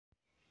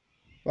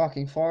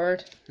Walking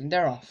forward, and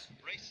they're off.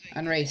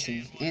 And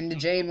racing in the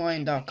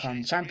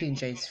JaneWine.com Champion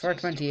Chase for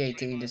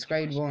 2018. This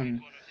Grade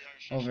 1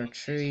 over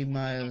 3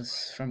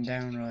 miles from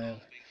Downroyal.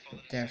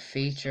 Their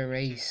feature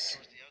race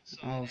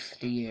of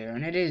the year.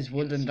 And it is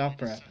Woodland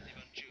Opera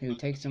who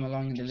takes them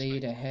along in the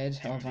lead, ahead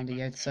of on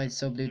the outside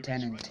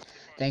Sub-Lieutenant.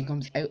 Then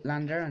comes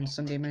Outlander and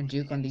Sunday Mount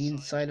Duke on the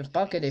inside of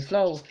Balca de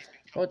Flow.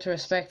 Road to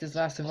Respect is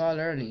last of all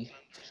early.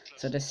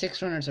 So the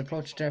 6 runners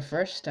approach there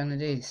first, and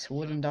it is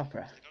Woodland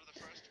Opera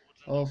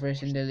over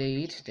it in the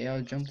lead. They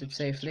all jumped it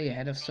safely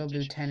ahead of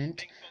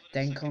Sub-Lieutenant.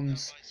 Then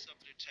comes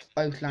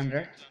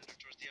Outlander.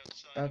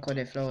 Balco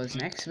de Flow is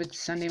next with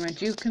Sunday Mount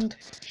Duke, and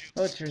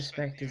Road to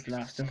Respect is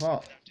last of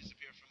all.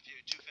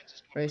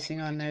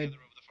 Racing on now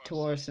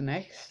towards the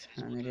next,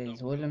 and it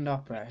is Woodland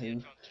Opera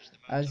who,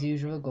 as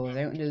usual, goes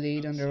out in the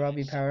lead under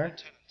Robbie Power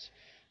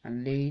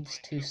and leads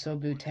to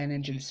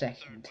Sub-Lieutenant in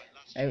second.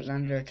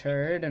 Outlander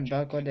third and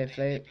Balco de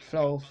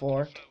Flow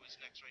fourth.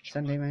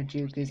 Sunday Mount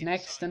Duke is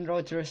next, and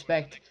Road to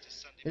Respect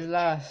is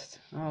last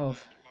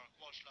of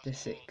the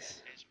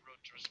 6.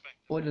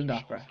 Woodland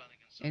Opera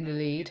in the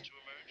lead,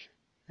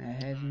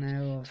 ahead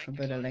now of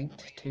about a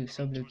length to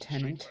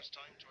Sub-Lieutenant.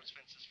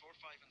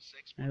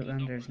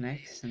 Outlander's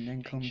next, and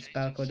then comes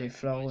Balco de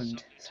Flow,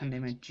 and Sunday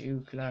Mount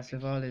Duke last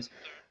of all is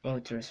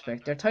Road to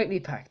Respect. They're tightly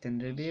packed,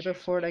 and they'll be about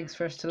 4 lengths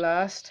first to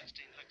last.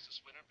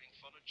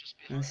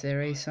 As they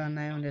race on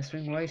now, and they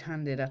swing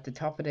right-handed at the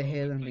top of the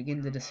hill and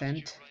begin the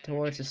descent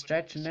towards the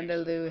stretch, and then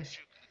they'll do it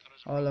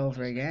all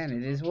over again.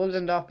 It is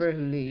Woodland Opera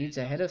who leads,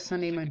 ahead of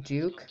Sunday Mount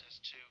Duke,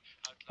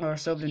 or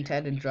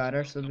Sub-Lieutenant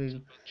rather.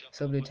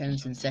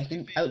 Sub-Lieutenant's in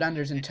second,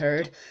 Outlander's in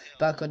third,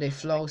 Balco de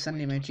Flow,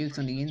 Sunday Mount Duke's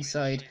on the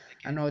inside,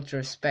 and Road to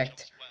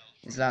Respect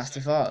is last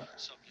of all.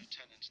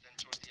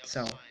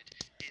 So,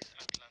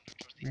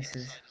 this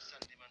is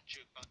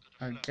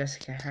our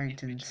Jessica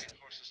Harrington's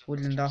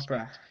Woodland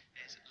Opera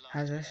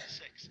has it,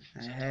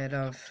 ahead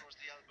of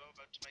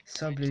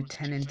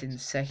Sub-Lieutenant in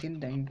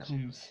second. Then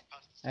comes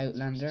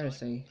Outlander as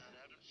they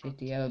hit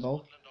the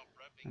elbow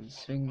and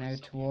swing now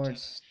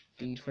towards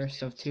the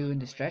first of 2 in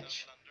the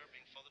stretch.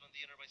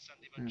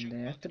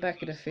 And at the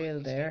back of the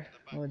field there,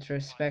 Road to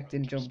Respect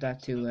didn't jump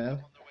that too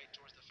well.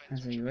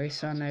 As they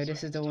race on now,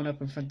 this is the one up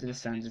in front of the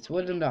stands. It's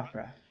Woodland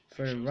Opera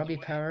for Robbie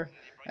Power,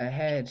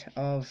 ahead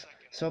of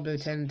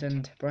Sub-Lieutenant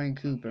and Brian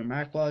Cooper.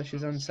 Mark Walsh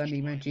is on Sunday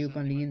Mount Duke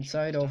on the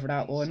inside over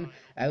that one.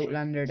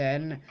 Outlander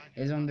then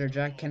is under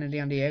Jack Kennedy.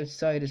 On the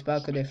outside is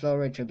Balco de Flow,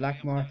 Richard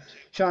Blackmore.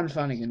 Sean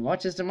Flanagan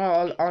watches them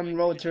all on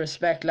Road to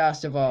Respect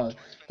last of all.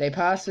 They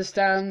pass the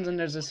stands, and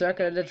there's a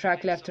circle of the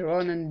track left to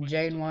run in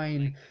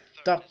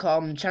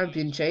JaneWine.com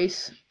Champion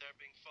Chase.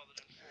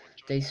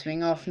 They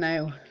swing off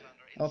now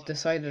up the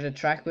side of the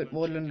track with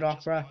Woodland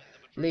Opera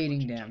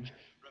leading them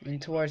in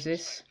towards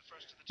this,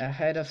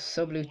 ahead of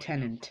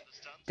Sub-Lieutenant.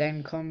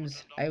 Then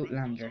comes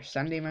Outlander.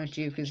 Sunday Mount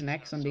Duke is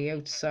next on the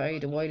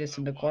outside. The widest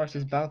in the course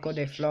is Balco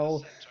de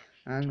Flow,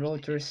 and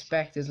Road to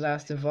Respect is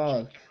last of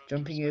all.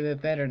 Jumping a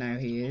bit better now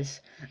he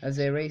is, as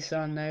they race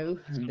on now,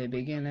 and they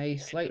begin a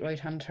slight right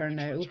hand turn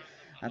now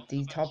at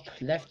the top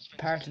left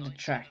part of the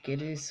track.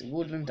 It is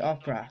Woodland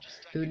Opera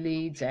who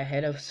leads,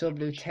 ahead of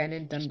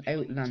Sub-Lieutenant and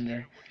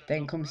Outlander.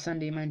 Then comes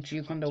Sunday Mount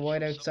Duke. On the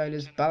wide outside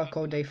is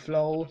Balco de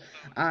Flow,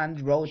 and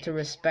Road to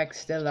Respect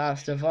still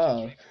last of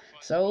all.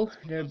 So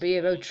there'll be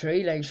about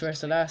 3 lengths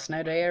first to last.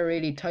 Now they are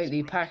really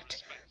tightly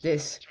packed,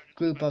 this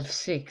group of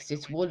 6.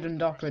 It's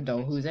Woodland Opera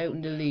though who's out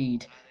in the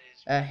lead,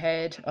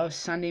 ahead of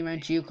Sunday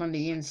Mount Duke on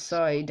the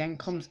inside. Then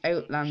comes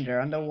Outlander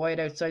on the wide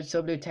outside.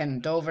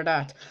 Sub-Lieutenant over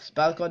that,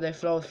 Balco de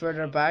Flow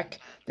further back.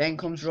 Then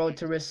comes Road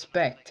to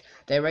Respect.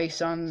 They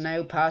race on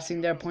now,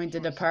 passing their point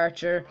of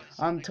departure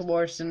on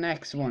towards the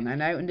next one,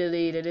 and out in the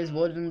lead it is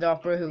Woodland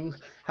Opera who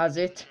has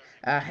it,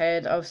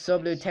 ahead of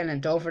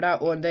Sub-Lieutenant. Over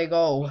that one they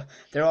go.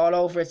 They're all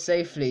over it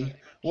safely.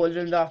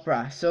 Woodland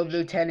Opera,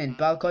 Sub-Lieutenant,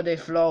 Balco de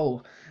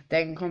Flow.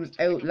 Then comes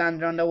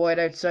Outlander on the wide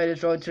outside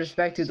is Road to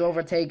Respect, who's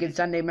overtaken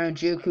Sunday Mount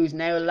Duke, who's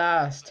now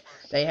last.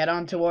 They head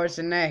on towards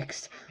the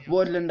next.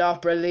 Woodland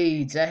Opera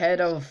leads, ahead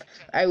of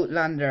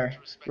Outlander,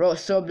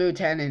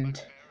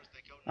 Sub-Lieutenant.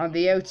 On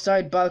the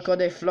outside, Balco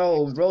de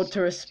Flow. Road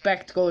to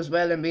Respect goes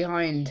well in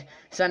behind.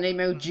 Sunday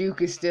Mount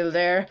Duke is still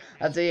there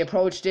as they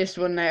approach this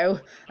one now,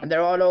 and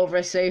they're all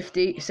over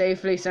safely.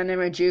 Sunday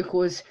Mount Duke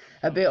was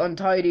a bit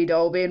untidy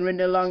though, being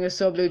ridden along a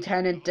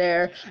Sub-Lieutenant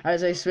there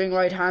as they swing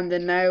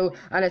right-handed now,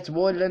 and it's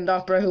Woodland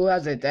Opera who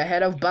has it,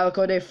 ahead of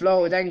Balco de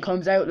Flow. Then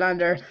comes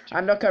Outlander,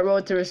 and look at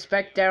Road to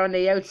Respect there on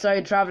the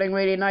outside, travelling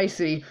really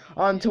nicely.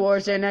 On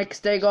towards the next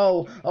they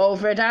go,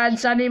 over it, and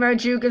Sunday Mount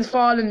Duke is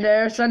falling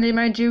there. Sunday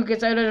Mount Duke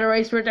is out of the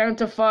race, we're down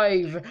to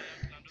 5.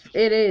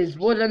 It is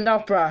Woodland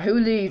Opera who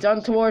leads.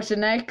 On towards the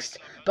next,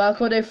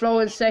 Balco de Flow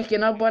in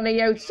second. Up on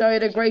the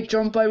outside, a great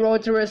jump by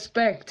Road to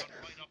Respect.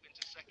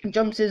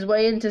 Jumps his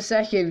way into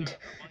second.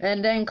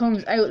 And then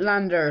comes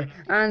Outlander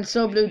and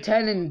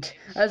Sub-Lieutenant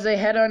as they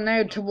head on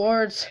now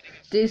towards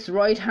this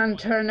right-hand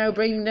turn, now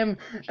bringing them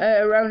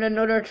around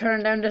another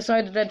turn down the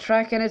side of the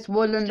track, and it's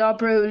Woodland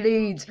Opera who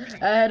leads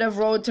ahead of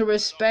Road to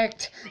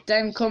Respect.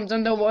 Then comes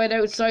on the wide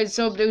outside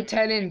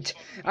Sub-Lieutenant,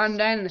 and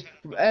then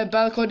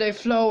Balco de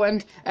Flow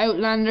and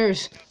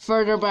Outlanders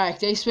further back.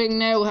 They swing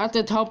now at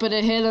the top of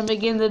the hill and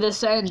begin the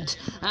descent,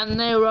 and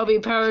now Robbie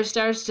Power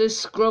starts to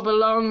scrub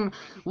along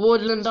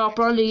Woodland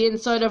Opera on the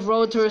inside of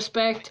Road to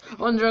Respect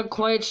under a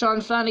quiet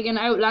Sean Flanagan.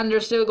 Outlander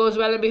still goes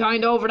well and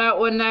behind over that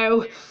one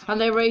now, and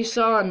they race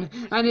on,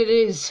 and it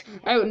is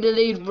out in the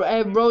lead.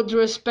 Road to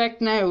Respect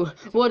now.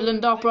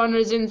 Woodland Opera on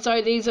his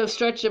inside. These have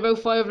stretched about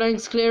 5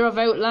 lengths clear of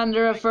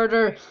Outlander, a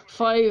further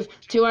 5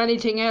 to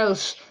anything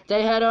else.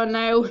 They head on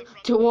now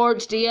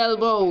towards the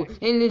elbow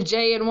in the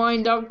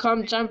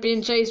JNWine.com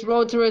Champion Chase.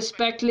 Road to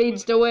Respect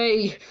leads the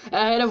way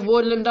ahead of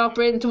Woodland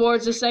Opera in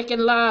towards the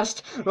second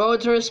last. Road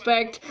to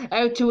Respect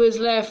out to his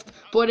left,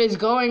 but is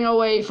going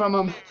away from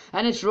him,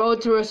 and it's Road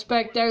to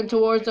Respect down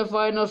towards the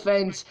final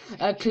fence,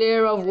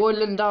 clear of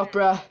Woodland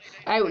Opera.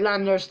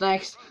 Outlanders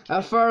next,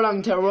 a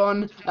furlong to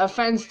run, a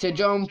fence to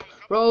jump.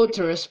 Road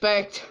to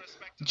Respect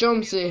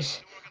jumps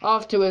it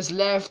off to his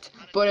left,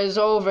 but is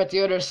over at the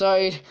other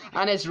side,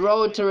 and it's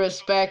Road to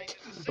Respect.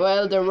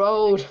 Well, the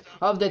road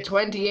of the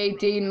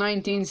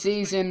 2018-19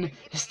 season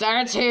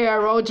starts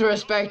here. Road to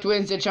Respect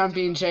wins the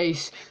Champion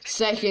Chase.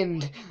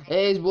 Second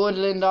is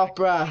Woodland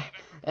Opera.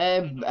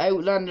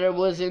 Outlander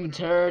was in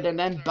third, and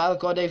then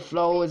Balco de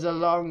Flow is a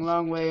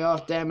long way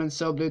off them, and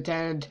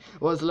Sub-Lieutenant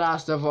was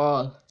last of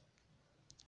all.